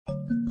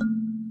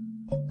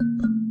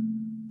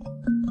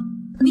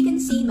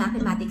see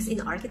mathematics in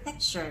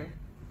architecture,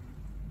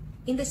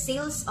 in the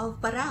sales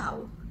of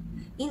parao,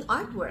 in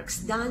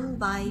artworks done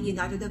by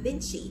Leonardo da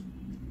Vinci,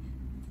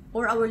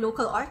 or our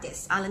local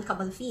artist, Alan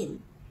Cabalfin,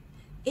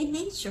 in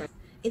nature,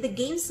 in the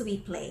games we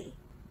play.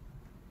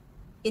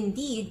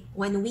 Indeed,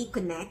 when we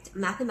connect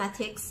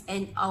mathematics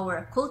and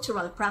our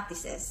cultural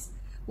practices,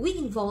 we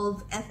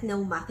involve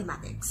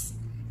ethnomathematics.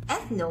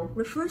 Ethno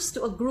refers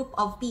to a group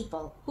of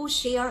people who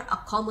share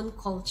a common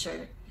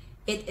culture.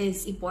 It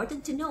is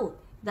important to note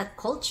that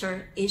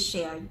culture is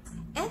shared.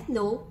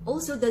 Ethno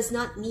also does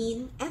not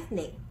mean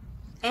ethnic.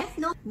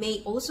 Ethno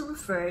may also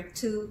refer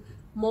to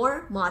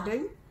more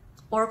modern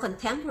or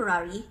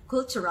contemporary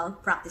cultural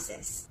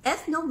practices.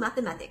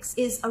 Ethnomathematics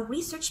is a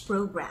research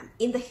program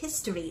in the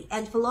history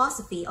and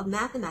philosophy of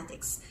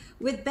mathematics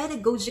with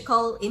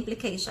pedagogical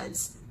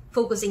implications,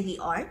 focusing the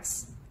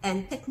arts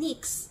and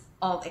techniques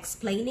of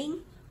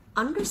explaining,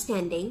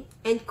 understanding,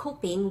 and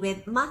coping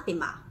with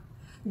mathema,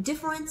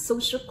 different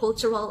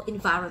socio-cultural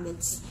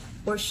environments,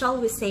 or shall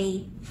we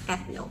say,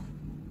 ethno.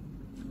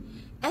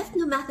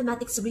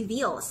 Ethnomathematics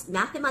reveals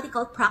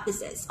mathematical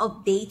practices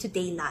of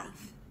day-to-day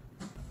life.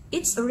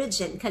 Its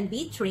origin can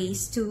be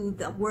traced to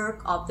the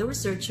work of the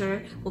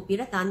researcher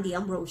Upiratan de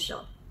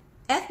Ambrosio.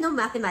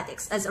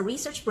 Ethnomathematics as a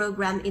research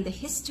program in the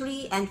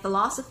history and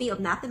philosophy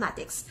of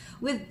mathematics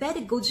with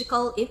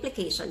pedagogical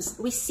implications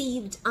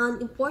received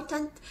an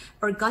important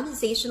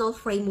organizational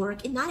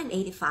framework in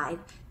 1985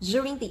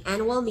 during the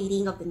annual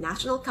meeting of the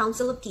National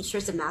Council of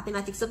Teachers of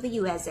Mathematics of the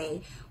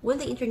USA, when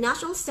the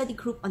International Study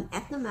Group on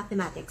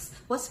Ethnomathematics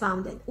was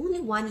founded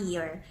only 1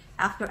 year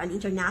after an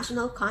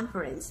international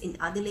conference in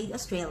Adelaide,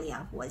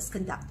 Australia was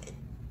conducted.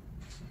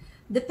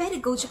 The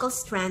pedagogical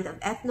strand of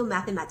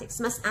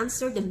ethnomathematics must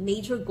answer the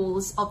major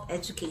goals of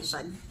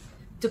education: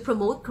 to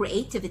promote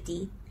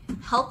creativity,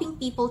 helping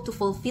people to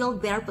fulfill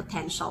their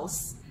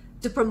potentials;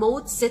 to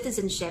promote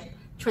citizenship,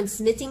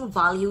 transmitting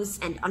values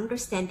and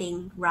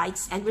understanding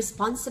rights and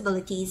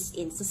responsibilities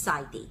in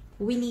society.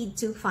 We need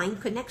to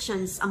find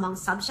connections among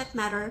subject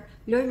matter,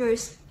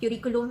 learners,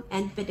 curriculum,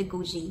 and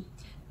pedagogy.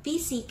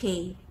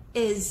 PCK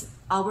is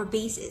our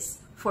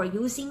basis for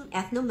using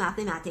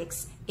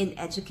ethnomathematics in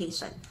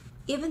education.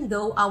 Even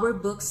though our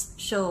books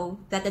show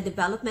that the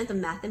development of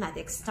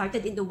mathematics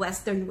started in the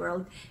Western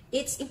world,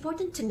 it's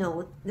important to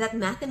note that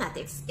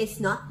mathematics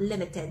is not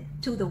limited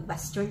to the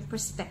Western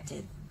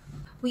perspective.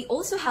 We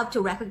also have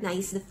to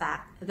recognize the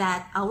fact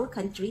that our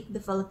country, the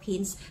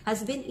Philippines,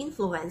 has been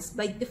influenced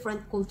by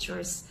different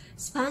cultures.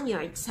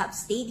 Spaniards have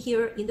stayed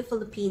here in the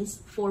Philippines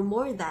for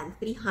more than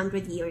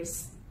 300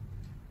 years.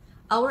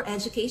 Our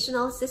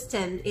educational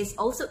system is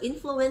also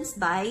influenced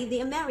by the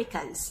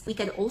Americans. We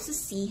can also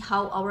see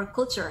how our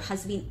culture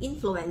has been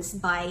influenced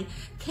by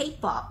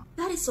K-pop.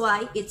 That is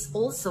why it's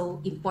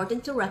also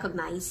important to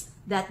recognize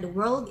that the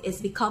world is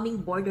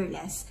becoming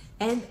borderless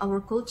and our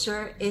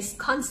culture is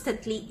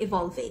constantly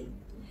evolving.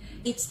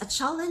 It's a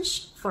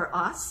challenge for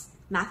us,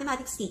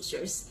 mathematics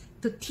teachers,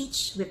 to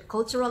teach with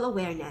cultural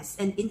awareness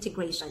and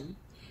integration.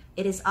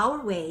 It is our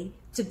way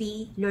to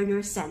be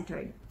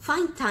learner-centered.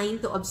 Find time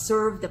to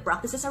observe the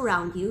practices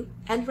around you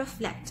and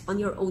reflect on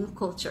your own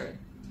culture.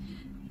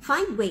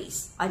 Find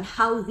ways on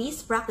how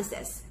these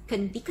practices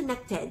can be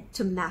connected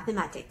to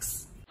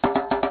mathematics.